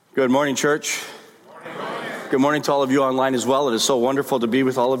Good morning, church. Good morning to all of you online as well. It is so wonderful to be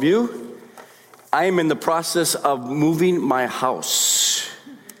with all of you. I am in the process of moving my house.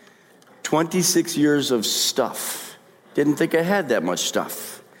 26 years of stuff. Didn't think I had that much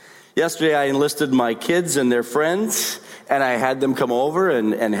stuff. Yesterday I enlisted my kids and their friends, and I had them come over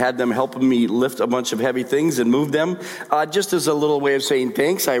and had them helping me lift a bunch of heavy things and move them. Just as a little way of saying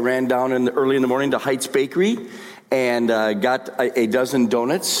thanks, I ran down early in the morning to Heights Bakery and got a dozen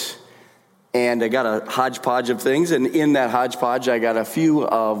donuts, and I got a hodgepodge of things, and in that hodgepodge I got a few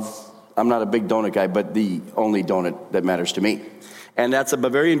of, I'm not a big donut guy, but the only donut that matters to me, and that's a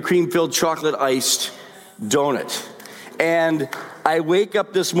Bavarian cream-filled chocolate iced donut. And I wake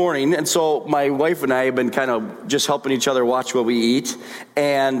up this morning, and so my wife and I have been kind of just helping each other watch what we eat,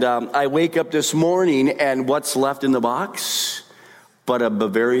 and I wake up this morning, and what's left in the box but a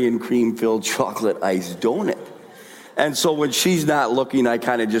Bavarian cream-filled chocolate iced donut. And so when she's not looking, I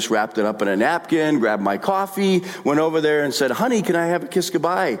kind of just wrapped it up in a napkin, grabbed my coffee, went over there and said, "Honey, can I have a kiss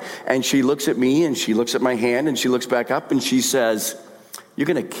goodbye?" And she looks at me, and she looks at my hand, and she looks back up, and she says, "You're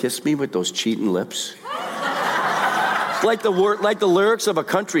going to kiss me with those cheating lips?" like the lyrics of a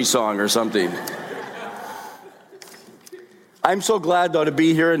country song or something. I'm so glad, though, to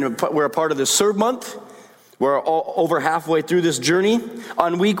be here, and we're a part of the Serve Month. We're over halfway through this journey.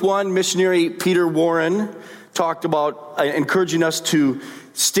 On week one, missionary Peter Warren talked about encouraging us to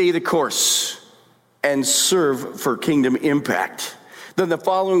stay the course and serve for kingdom impact. Then the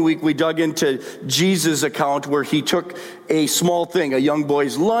following week, we dug into Jesus' account where he took a small thing, a young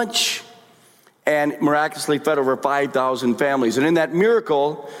boy's lunch, and miraculously fed over 5,000 families. And in that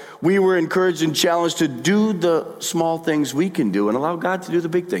miracle, we were encouraged and challenged to do the small things we can do and allow God to do the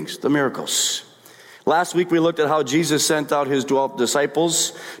big things, the miracles. Last week, we looked at how Jesus sent out his 12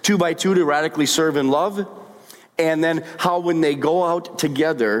 disciples, 2 by 2, to radically serve in love. And then how when they go out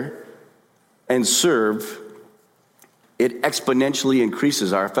together and serve, it exponentially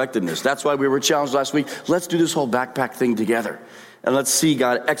increases our effectiveness. That's why we were challenged last week. Let's do this whole backpack thing together. And let's see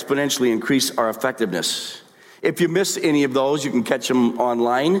God exponentially increase our effectiveness. If you missed any of those, you can catch them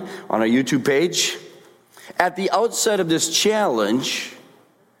online on our YouTube page. At the outset of this challenge,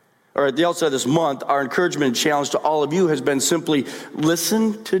 or at the outset of this month, our encouragement and challenge to all of you has been simply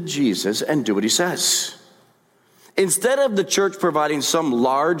listen to Jesus and do what he says. Instead of the church providing some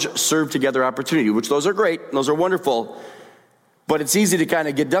large serve together opportunity, which those are great, and those are wonderful, but it's easy to kind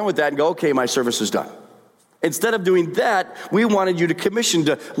of get done with that and go, okay, my service is done. Instead of doing that, we wanted you to commission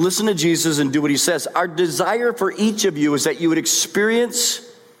to listen to Jesus and do what he says. Our desire for each of you is that you would experience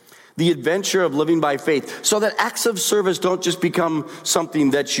the adventure of living by faith, so that acts of service don't just become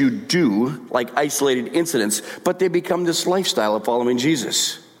something that you do, like isolated incidents, but they become this lifestyle of following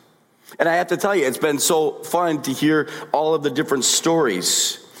Jesus. And I have to tell you, it's been so fun to hear all of the different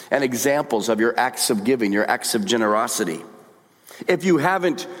stories and examples of your acts of giving, your acts of generosity. If you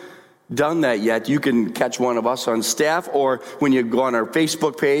haven't done that yet, you can catch one of us on staff, or when you go on our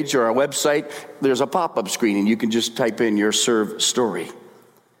Facebook page or our website, there's a pop-up screen, and you can just type in your serve story.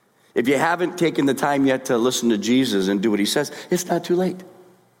 If you haven't taken the time yet to listen to Jesus and do what he says, it's not too late.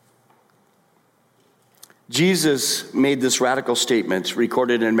 Jesus made this radical statement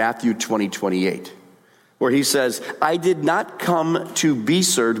recorded in Matthew 20:28, where he says, "I did not come to be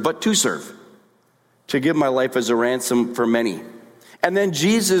served, but to serve, to give my life as a ransom for many." And then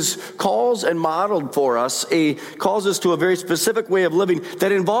Jesus calls and modeled for us, calls us to a very specific way of living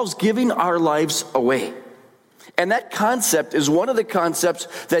that involves giving our lives away. And that concept is one of the concepts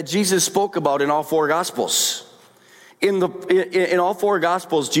that Jesus spoke about in all four Gospels. In all four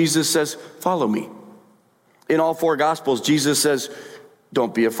Gospels, Jesus says, "Follow me." In all four Gospels, Jesus says,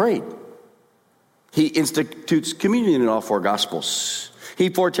 "Don't be afraid." He institutes communion in all four Gospels. He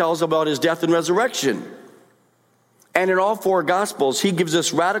foretells about his death and resurrection. And in all four Gospels, he gives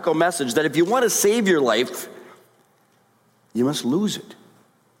this radical message that if you want to save your life, you must lose it.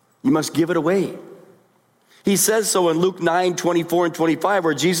 You must give it away. He says so in Luke 9:24 and 25,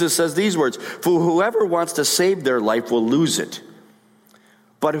 where Jesus says these words, "For whoever wants to save their life will lose it.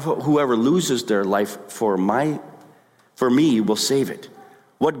 But whoever loses their life for me will save it.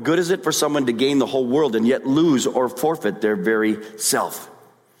 What good is it for someone to gain the whole world and yet lose or forfeit their very self?"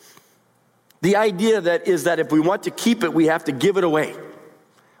 The idea is that if we want to keep it, we have to give it away,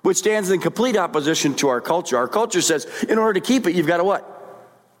 which stands in complete opposition to our culture. Our culture says, in order to keep it, you've got to what?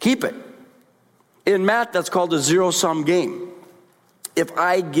 Keep it. In math, that's called a zero-sum game. If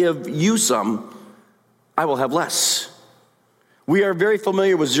I give you some, I will have less. We are very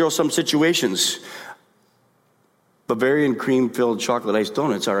familiar with zero-sum situations. Bavarian cream-filled chocolate iced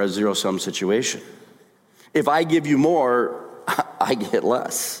donuts are a zero-sum situation. If I give you more, I get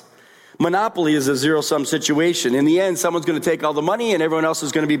less. Monopoly is a zero-sum situation. In the end, someone's going to take all the money and everyone else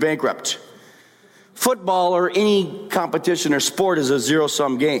is going to be bankrupt. Football or any competition or sport is a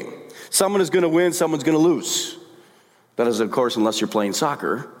zero-sum game. Someone is going to win, someone's going to lose. That is, of course, unless you're playing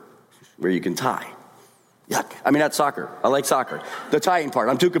soccer, where you can tie. Yuck. I mean, not soccer. I like soccer. The tying part.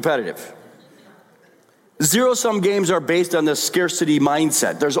 I'm too competitive. Zero-sum games are based on the scarcity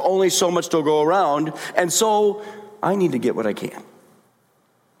mindset. There's only so much to go around, and so I need to get what I can.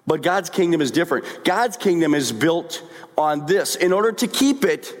 But God's kingdom is different. God's kingdom is built on this. In order to keep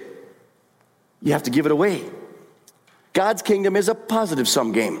it, you have to give it away. God's kingdom is a positive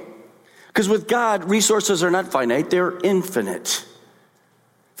sum game. Because with God, resources are not finite, they're infinite.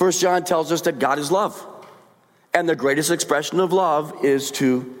 1 John tells us that God is love. And the greatest expression of love is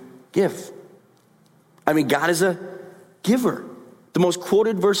to give. I mean, God is a giver. The most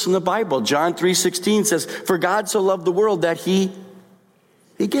quoted verse in the Bible, John 3:16 says, "For God so loved the world that he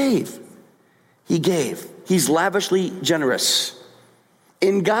gave." He gave. He's lavishly generous.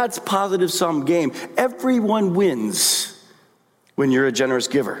 In God's positive sum game, everyone wins when you're a generous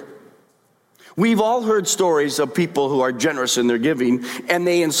giver. We've all heard stories of people who are generous in their giving, and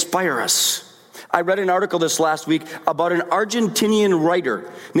they inspire us. I read an article this last week about an Argentinian writer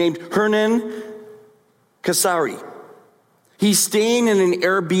named Hernan Casari. He's staying in an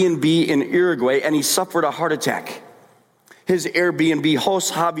Airbnb in Uruguay, and he suffered a heart attack. His Airbnb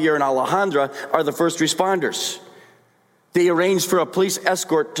hosts, Javier and Alejandra, are the first responders. They arranged for a police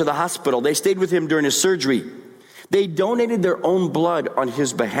escort to the hospital. They stayed with him during his surgery. They donated their own blood on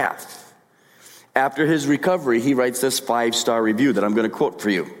his behalf. After his recovery, he writes this 5-star review that I'm going to quote for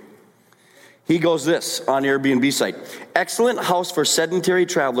you. He goes this on Airbnb site: "Excellent house for sedentary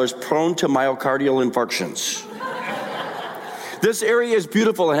travelers prone to myocardial infarctions." This area is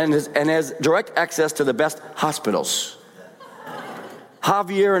beautiful and has direct access to the best hospitals.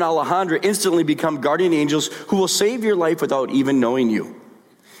 Javier and Alejandra instantly become guardian angels who will save your life without even knowing you.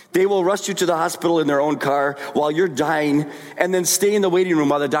 They will rush you to the hospital in their own car while you're dying and then stay in the waiting room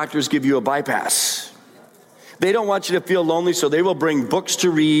while the doctors give you a bypass. They don't want you to feel lonely, so they will bring books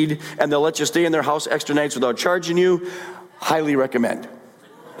to read and they'll let you stay in their house extra nights without charging you. Highly recommend.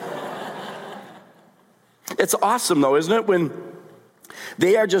 It's awesome though, isn't it? When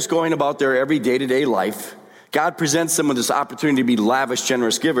they are just going about their every day-to-day life, God presents them with this opportunity to be lavish,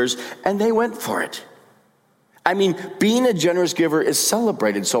 generous givers, and they went for it. I mean, being a generous giver is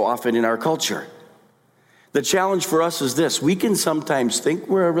celebrated so often in our culture. The challenge for us is this: we can sometimes think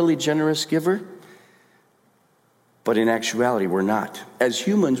we're a really generous giver, but in actuality, we're not. As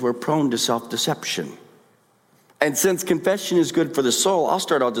humans, we're prone to self-deception. And since confession is good for the soul, I'll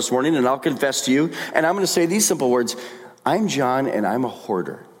start out this morning and I'll confess to you, and I'm going to say these simple words: I'm John and I'm a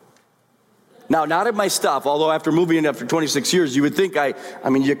hoarder. Now, not of my stuff, although after moving in after 26 years, you would think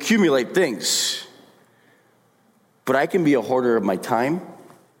you accumulate things. But I can be a hoarder of my time,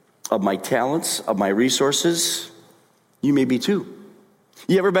 of my talents, of my resources. You may be too.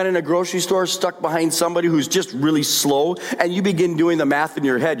 You ever been in a grocery store stuck behind somebody who's just really slow, and you begin doing the math in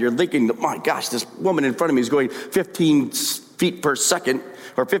your head? You're thinking, my gosh, this woman in front of me is going 15 feet per second,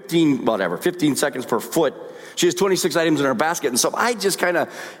 or 15 seconds per foot. She has 26 items in her basket, and so if I just kind of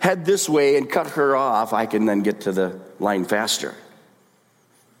head this way and cut her off, I can then get to the line faster.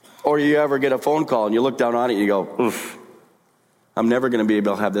 Or you ever get a phone call and you look down on it and you go, oof, I'm never going to be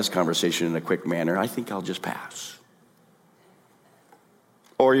able to have this conversation in a quick manner. I think I'll just pass.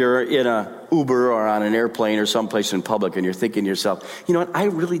 Or you're in an Uber or on an airplane or someplace in public and you're thinking to yourself, you know what, I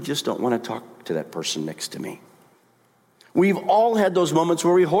really just don't want to talk to that person next to me. We've all had those moments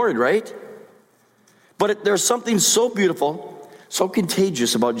where we hoard, right? But there's something so beautiful, so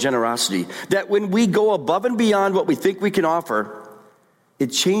contagious about generosity that when we go above and beyond what we think we can offer,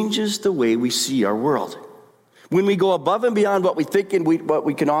 it changes the way we see our world. When we go above and beyond what we think and what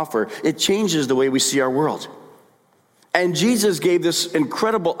we can offer, it changes the way we see our world. And Jesus gave this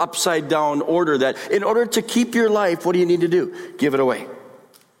incredible upside down order that in order to keep your life, what do you need to do? Give it away.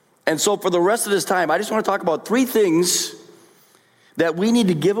 And so for the rest of this time, I just want to talk about 3 things that we need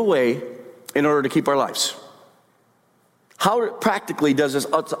to give away in order to keep our lives. How practically does this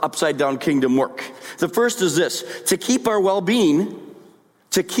upside down kingdom work? The first is this: to keep our well-being,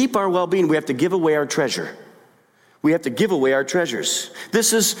 we have to give away our treasure. We have to give away our treasures.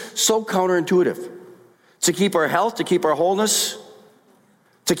 This is so counterintuitive. To keep our health, to keep our wholeness,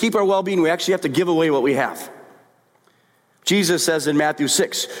 to keep our well-being, we actually have to give away what we have. Jesus says in Matthew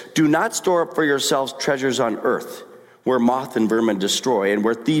 6, "Do not store up for yourselves treasures on earth, where moth and vermin destroy and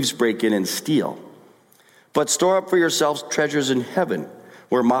where thieves break in and steal. But store up for yourselves treasures in heaven,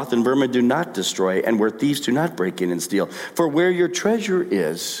 where moth and vermin do not destroy, and where thieves do not break in and steal. For where your treasure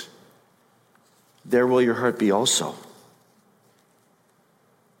is, there will your heart be also.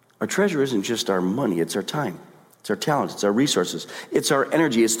 Our treasure isn't just our money, it's our time. It's our talents, it's our resources, it's our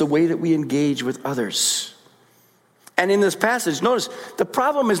energy, it's the way that we engage with others. And in this passage, notice, the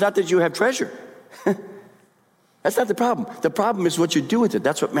problem is not that you have treasure. That's not the problem. The problem is what you do with it.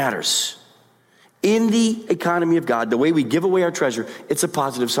 That's what matters. In the economy of God, the way we give away our treasure, it's a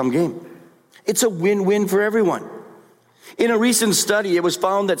positive-sum game. It's a win-win for everyone. In a recent study, it was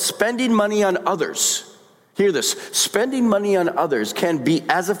found that spending money on others, hear this, spending money on others can be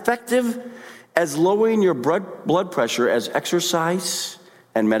as effective as lowering your blood pressure as exercise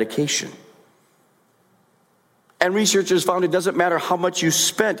and medication. And researchers found it doesn't matter how much you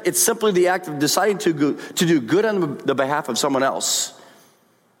spent. It's simply the act of deciding to do good on the behalf of someone else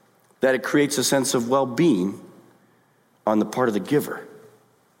that it creates a sense of well-being on the part of the giver.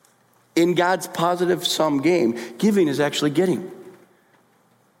 In God's positive-sum game, giving is actually getting.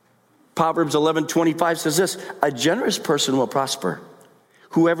 Proverbs 11:25 says this, a generous person will prosper.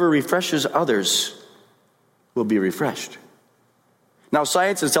 Whoever refreshes others will be refreshed. Now,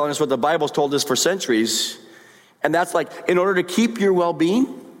 science is telling us what the Bible's told us for centuries, and that's like, in order to keep your well-being,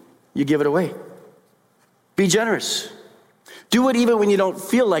 you give it away. Be generous. Do it even when you don't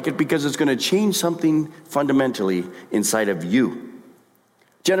feel like it, because it's going to change something fundamentally inside of you.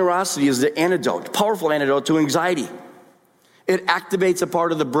 Generosity is the antidote, powerful antidote to anxiety. It activates a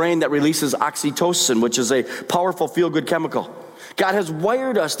part of the brain that releases oxytocin, which is a powerful feel-good chemical. God has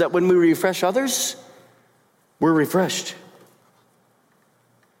wired us that when we refresh others, we're refreshed.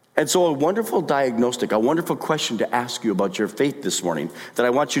 And so a wonderful diagnostic, a wonderful question to ask you about your faith this morning that I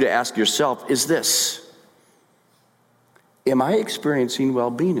want you to ask yourself is this. Am I experiencing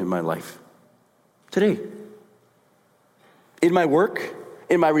well-being in my life today? In my work,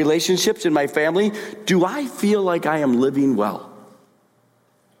 in my relationships, in my family, do I feel like I am living well?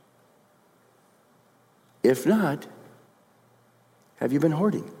 If not, have you been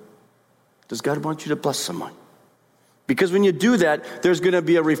hoarding? Does God want you to bless someone? Because when you do that, there's going to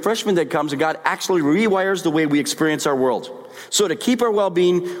be a refreshment that comes, and God actually rewires the way we experience our world. So to keep our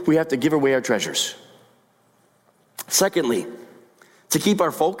well-being, we have to give away our treasures. Secondly, to keep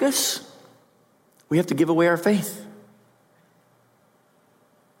our focus, we have to give away our faith.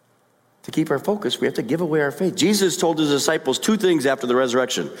 To keep our focus, we have to give away our faith. Jesus told his disciples two things after the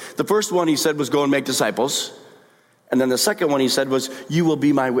resurrection. The first one he said was, go and make disciples. And then the second one he said was, you will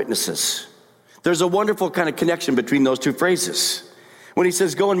be my witnesses. There's a wonderful kind of connection between those two phrases. When he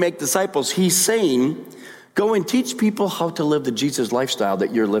says, go and make disciples, he's saying, go and teach people how to live the Jesus lifestyle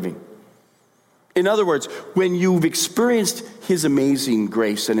that you're living. In other words, when you've experienced his amazing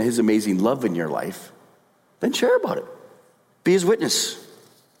grace and his amazing love in your life, then share about it. Be his witness.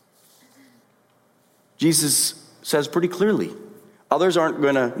 Jesus says pretty clearly, others aren't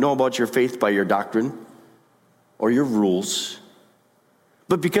going to know about your faith by your doctrine or your rules,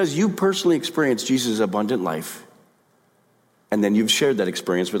 but because you personally experienced Jesus' abundant life, and then you've shared that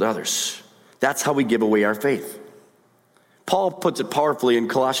experience with others. That's how we give away our faith. Paul puts it powerfully in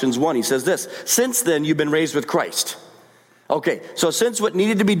Colossians 1. He says this, since then you've been raised with Christ. Okay, so since what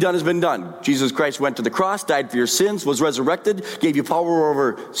needed to be done has been done, Jesus Christ went to the cross, died for your sins, was resurrected, gave you power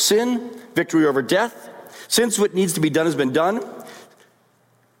over sin, victory over death. Since what needs to be done has been done,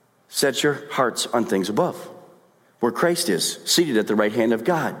 set your hearts on things above, where Christ is, seated at the right hand of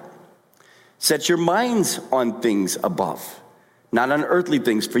God. Set your minds on things above, not on earthly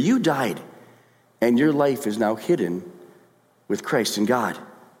things, for you died, and your life is now hidden with Christ in God.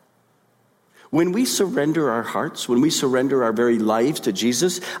 When we surrender our hearts, when we surrender our very lives to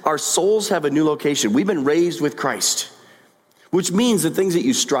Jesus, our souls have a new location. We've been raised with Christ, which means the things that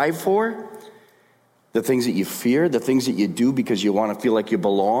you strive for, the things that you fear, the things that you do because you want to feel like you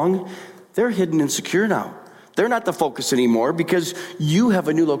belong, they're hidden and secure now. They're not the focus anymore because you have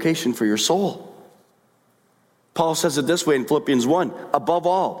a new location for your soul. Paul says it this way in Philippians 1, above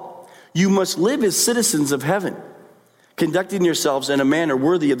all, you must live as citizens of heaven, conducting yourselves in a manner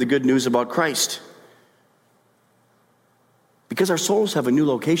worthy of the good news about Christ. Because our souls have a new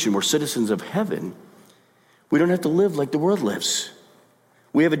location, we're citizens of heaven, we don't have to live like the world lives.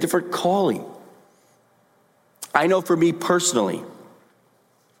 We have a different calling. I know for me personally,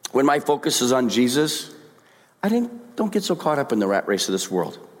 when my focus is on Jesus, I don't get so caught up in the rat race of this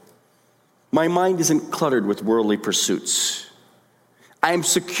world. My mind isn't cluttered with worldly pursuits. I am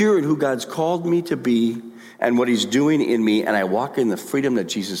secure in who God's called me to be and what he's doing in me, and I walk in the freedom that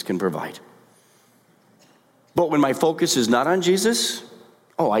Jesus can provide. But when my focus is not on Jesus,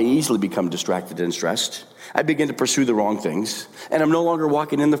 I easily become distracted and stressed. I begin to pursue the wrong things, and I'm no longer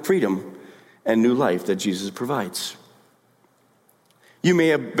walking in the freedom and new life that Jesus provides. You may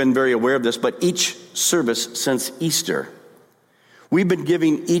have been very aware of this, but each service since Easter, we've been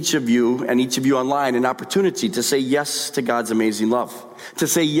giving each of you and each of you online an opportunity to say yes to God's amazing love, to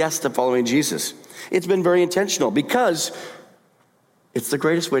say yes to following Jesus. It's been very intentional because it's the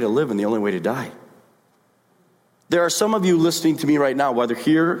greatest way to live and the only way to die. There are some of you listening to me right now, whether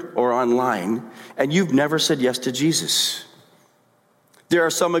here or online, and you've never said yes to Jesus. There are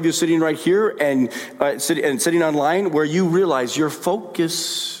some of you sitting right here and sitting online where you realize your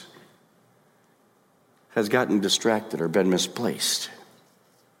focus has gotten distracted or been misplaced.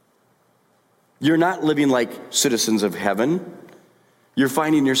 You're not living like citizens of heaven. You're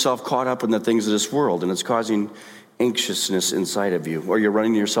finding yourself caught up in the things of this world, and it's causing anxiousness inside of you, or you're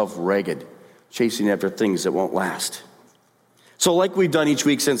running yourself ragged, chasing after things that won't last. So like we've done each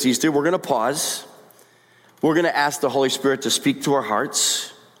week since Easter, we're going to pause. We're going to ask the Holy Spirit to speak to our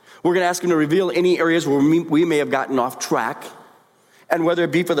hearts. We're going to ask him to reveal any areas where we may have gotten off track. And whether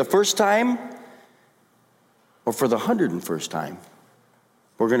it be for the first time or for the 101st time,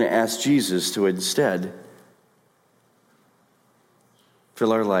 we're going to ask Jesus to instead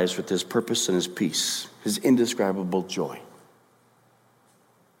fill our lives with his purpose and his peace, his indescribable joy.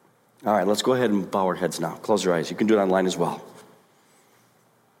 All right, let's go ahead and bow our heads now. Close your eyes. You can do it online as well.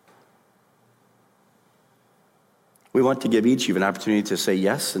 We want to give each of you an opportunity to say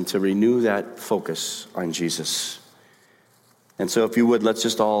yes and to renew that focus on Jesus. And so if you would, let's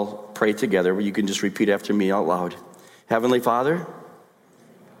just all pray together. You can just repeat after me out loud. Heavenly Father,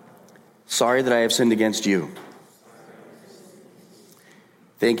 sorry that I have sinned against you.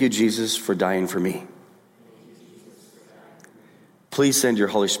 Thank you, Jesus, for dying for me. Please send your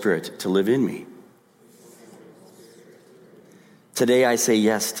Holy Spirit to live in me. Today I say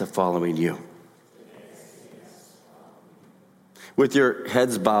yes to following you. With your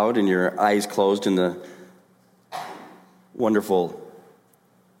heads bowed and your eyes closed in the wonderful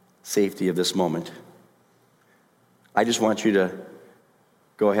safety of this moment, I just want you to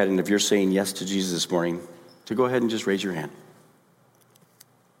go ahead, and if you're saying yes to Jesus this morning, to go ahead and just raise your hand.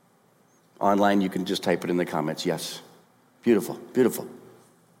 Online, you can just type it in the comments, yes. Beautiful, beautiful,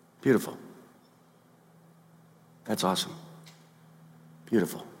 beautiful. That's awesome.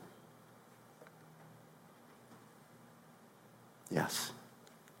 Beautiful. Yes.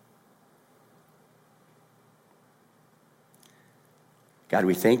 God,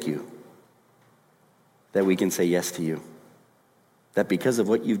 we thank you that we can say yes to you. That because of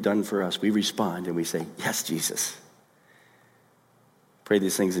what you've done for us, we respond and we say, yes, Jesus. Pray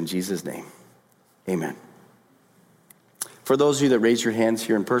these things in Jesus' name. Amen. For those of you that raised your hands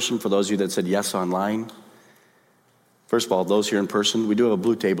here in person, for those of you that said yes online, first of all, those here in person, we do have a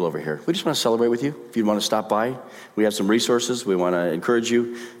blue table over here. We just want to celebrate with you. If you want to stop by, we have some resources. We want to encourage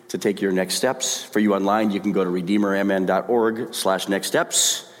you to take your next steps. For you online, you can go to redeemermn.org/next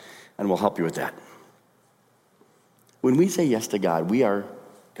steps, and we'll help you with that. When we say yes to God, we are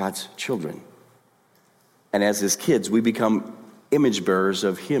God's children. And as his kids, we become image bearers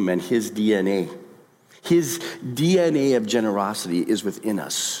of him and his DNA. His DNA of generosity is within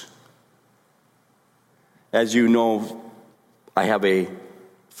us. As you know, I have a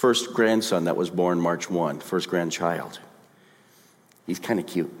first grandson that was born March 1, first grandchild. He's kind of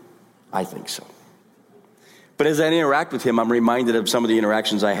cute. I think so. But as I interact with him, I'm reminded of some of the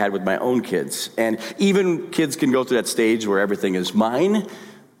interactions I had with my own kids. And even kids can go through that stage where everything is mine.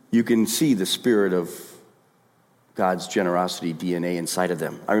 You can see the spirit of God's generosity DNA inside of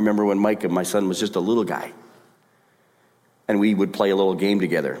them. I remember when Micah, my son, was just a little guy, and we would play a little game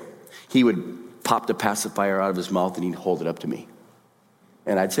together. He would pop the pacifier out of his mouth, and he'd hold it up to me.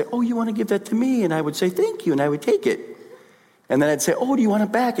 And I'd say, oh, you want to give that to me? And I would say, thank you, and I would take it. And then I'd say, oh, do you want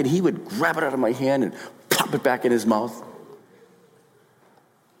it back? And he would grab it out of my hand and pop it back in his mouth.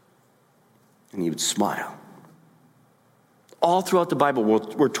 And he would smile. All throughout the Bible,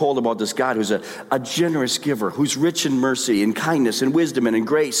 we're told about this God who's a generous giver, who's rich in mercy and kindness and wisdom and in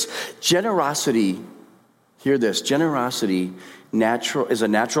grace. Generosity, hear this, generosity is a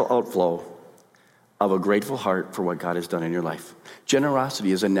natural outflow of a grateful heart for what God has done in your life.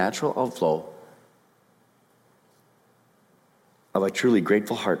 Generosity is a natural outflow of a truly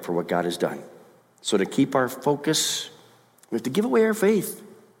grateful heart for what God has done. So to keep our focus, we have to give away our faith.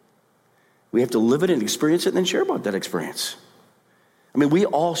 We have to live it and experience it and then share about that experience. I mean, we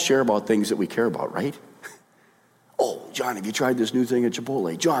all share about things that we care about, right? Oh, John, have you tried this new thing at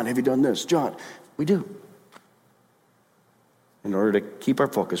Chipotle? John, have you done this? John, we do. In order to keep our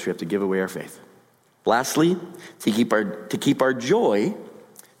focus, we have to give away our faith. Lastly, to keep our joy,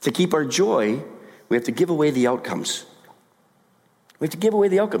 To keep our joy, we have to give away the outcomes. We have to give away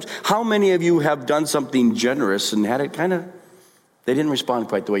the outcomes. How many of you have done something generous and had it they didn't respond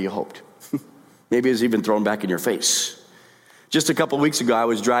quite the way you hoped? Maybe it was even thrown back in your face. Just a couple weeks ago, I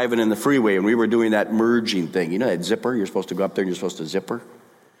was driving in the freeway and we were doing that merging thing. You know that zipper? You're supposed to go up there and you're supposed to zipper.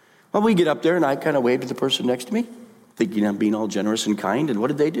 Well, we get up there and I kind of waved to the person next to me, thinking I'm being all generous and kind. And what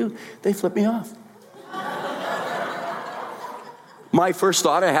did they do? They flipped me off. My first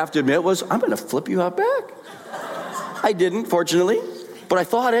thought, I have to admit, was, I'm going to flip you out back. I didn't, fortunately, but I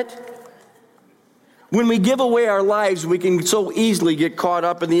thought it. When we give away our lives, we can so easily get caught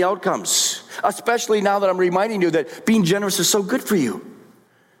up in the outcomes, especially now that I'm reminding you that being generous is so good for you.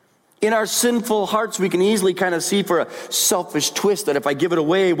 In our sinful hearts, we can easily kind of see for a selfish twist that if I give it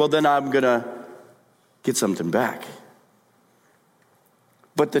away, well, then I'm going to get something back.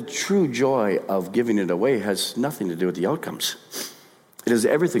 But the true joy of giving it away has nothing to do with the outcomes. It has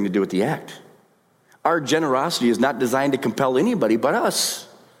everything to do with the act. Our generosity is not designed to compel anybody but us.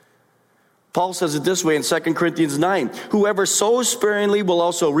 Paul says it this way in 2 Corinthians 9, whoever sows sparingly will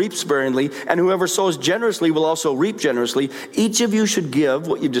also reap sparingly, and whoever sows generously will also reap generously. Each of you should give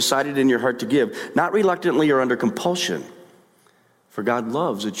what you've decided in your heart to give, not reluctantly or under compulsion, for God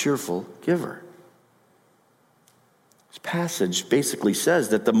loves a cheerful giver. This passage basically says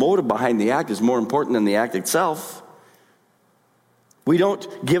that the motive behind the act is more important than the act itself. We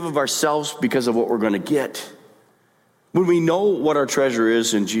don't give of ourselves because of what we're going to get. When we know what our treasure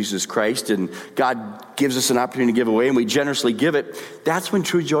is in Jesus Christ and God gives us an opportunity to give away and we generously give it, that's when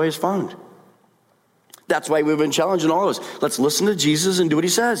true joy is found. That's why we've been challenging all of us. Let's listen to Jesus and do what he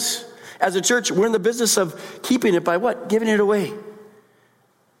says. As a church, we're in the business of keeping it by what? Giving it away.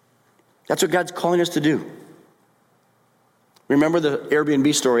 That's what God's calling us to do. Remember the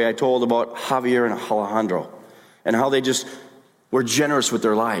Airbnb story I told about Javier and Alejandro and how they just were generous with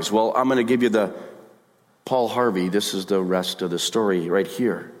their lives. Well, I'm going to give you the Paul Harvey. This is the rest of the story right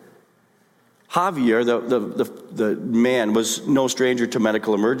here. Javier, the man, was no stranger to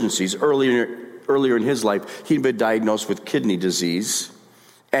medical emergencies. Earlier in his life, he'd been diagnosed with kidney disease,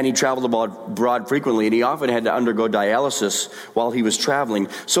 and he traveled abroad frequently, and he often had to undergo dialysis while he was traveling.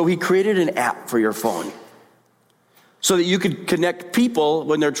 So he created an app for your phone so that you could connect people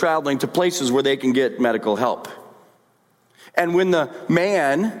when they're traveling to places where they can get medical help. And when the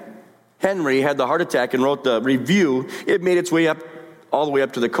man, Henry, had the heart attack and wrote the review, it made its way up, all the way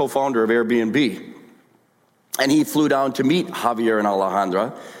up to the co-founder of Airbnb. And he flew down to meet Javier and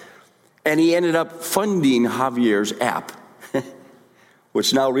Alejandra, and he ended up funding Javier's app,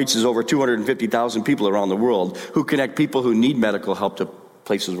 which now reaches over 250,000 people around the world who connect people who need medical help to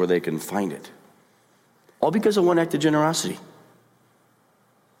places where they can find it. All because of one act of generosity.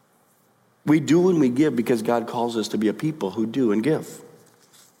 We do and we give because God calls us to be a people who do and give.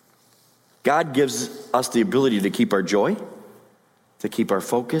 God gives us the ability to keep our joy, to keep our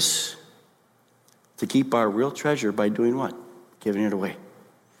focus, to keep our real treasure by doing what? Giving it away.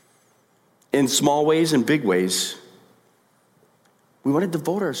 In small ways and big ways, we want to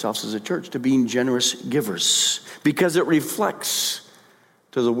devote ourselves as a church to being generous givers because it reflects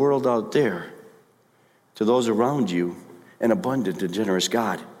to the world out there, to those around you, an abundant and generous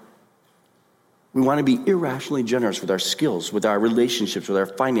God. We want to be irrationally generous with our skills, with our relationships, with our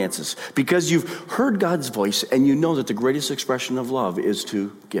finances, because you've heard God's voice and you know that the greatest expression of love is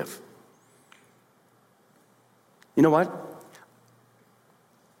to give. You know what?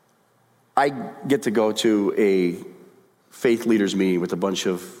 I get to go to a faith leaders meeting with a bunch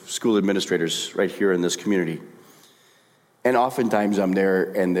of school administrators right here in this community. And oftentimes I'm there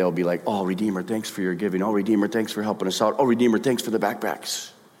and they'll be like, oh, Redeemer, thanks for your giving. Oh, Redeemer, thanks for helping us out. Oh, Redeemer, thanks for the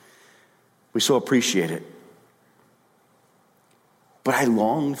backpacks. We so appreciate it. But I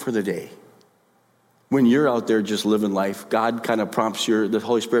long for the day when you're out there just living life. God kind of prompts the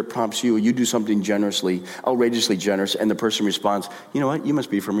Holy Spirit prompts you, you do something generously, outrageously generous, and the person responds, you know what, you must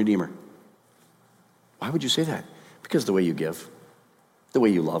be from Redeemer. Why would you say that? Because the way you give, the way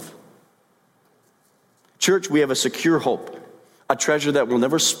you love. Church, we have a secure hope, a treasure that will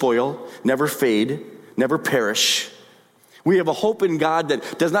never spoil, never fade, never perish. We have a hope in God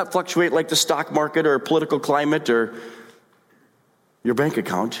that does not fluctuate like the stock market or political climate or your bank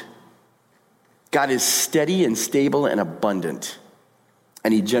account. God is steady and stable and abundant,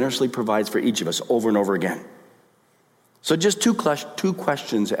 and he generously provides for each of us over and over again. So just two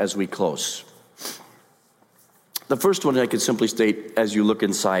questions as we close. The first one I could simply state as you look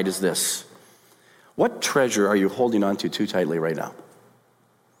inside is this. What treasure are you holding on to too tightly right now?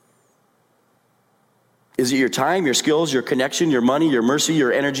 Is it your time, your skills, your connection, your money, your mercy,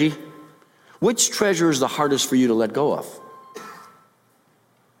 your energy? Which treasure is the hardest for you to let go of?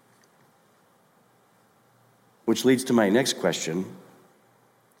 Which leads to my next question.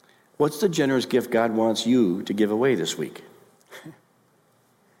 What's the generous gift God wants you to give away this week?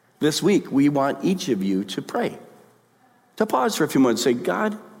 This week, we want each of you to pray. To pause for a few moments and say,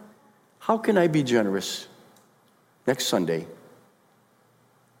 God, how can I be generous next Sunday,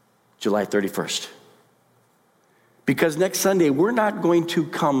 July 31st? Because next Sunday, we're not going to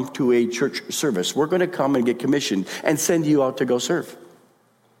come to a church service. We're going to come and get commissioned and send you out to go serve.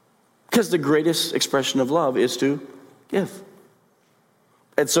 Because the greatest expression of love is to give.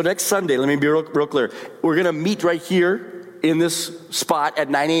 And so next Sunday, let me be real clear. We're going to meet right here in this spot at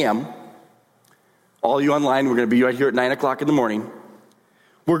 9 a.m. All you online, we're going to be right here at 9 o'clock in the morning.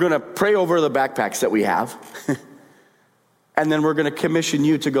 We're going to pray over the backpacks that we have. And then we're going to commission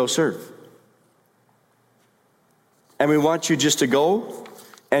you to go serve. And we want you just to go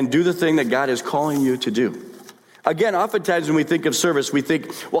and do the thing that God is calling you to do. Again, oftentimes when we think of service, we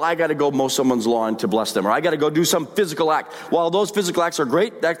think, well, I got to go mow someone's lawn to bless them, or I got to go do some physical act. While those physical acts are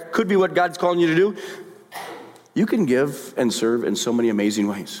great, that could be what God's calling you to do. You can give and serve in so many amazing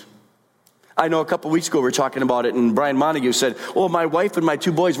ways. I know a couple weeks ago we were talking about it, and Brian Montague said, well, my wife and my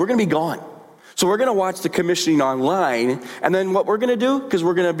 2 boys, we're going to be gone. So we're going to watch the commissioning online, and then what we're going to do, because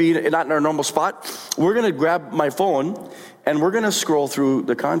we're going to be not in our normal spot, we're going to grab my phone, and we're going to scroll through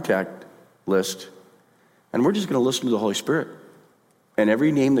the contact list, and we're just going to listen to the Holy Spirit. And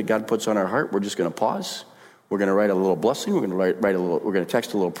every name that God puts on our heart, we're just going to pause. We're going to write a little blessing. We're going to we're going to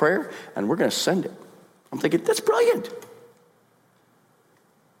text a little prayer, and we're going to send it. I'm thinking, that's brilliant.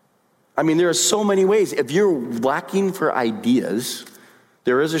 I mean, there are so many ways. If you're lacking for ideas,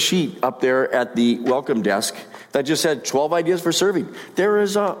 there is a sheet up there at the welcome desk that just said 12 ideas for serving. There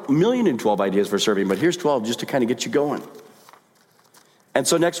is 1,012 ideas for serving, but here's 12 just to kind of get you going. And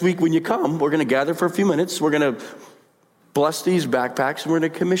so next week when you come, we're going to gather for a few minutes. We're going to bless these backpacks, and we're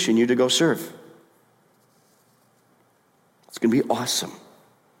going to commission you to go serve. It's going to be awesome.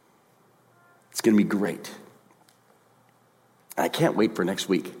 It's going to be great. I can't wait for next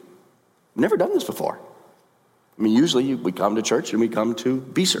week. I've never done this before. I mean, usually we come to church and we come to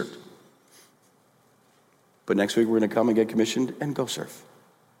be served. But next week we're going to come and get commissioned and go serve.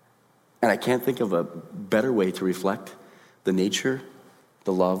 And I can't think of a better way to reflect the nature,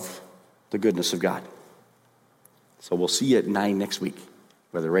 the love, the goodness of God. So we'll see you at 9 next week,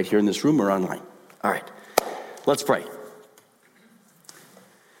 whether right here in this room or online. All right, let's pray.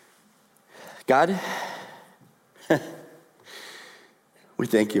 God, we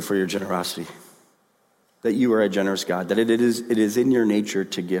thank you for your generosity, that you are a generous God, that it is in your nature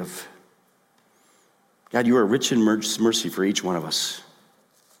to give. God, you are rich in mercy for each one of us.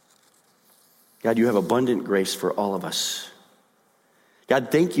 God, you have abundant grace for all of us. God,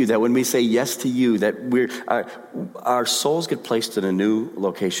 thank you that when we say yes to you, that our souls get placed in a new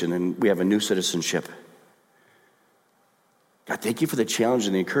location and we have a new citizenship. God, thank you for the challenge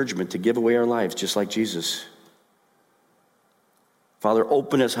and the encouragement to give away our lives just like Jesus. Father,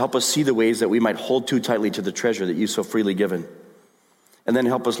 open us, help us see the ways that we might hold too tightly to the treasure that you so freely given. And then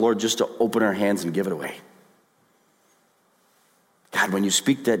help us, Lord, just to open our hands and give it away. God, when you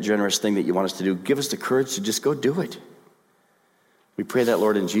speak that generous thing that you want us to do, give us the courage to just go do it. We pray that,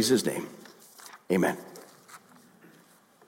 Lord, in Jesus' name. Amen.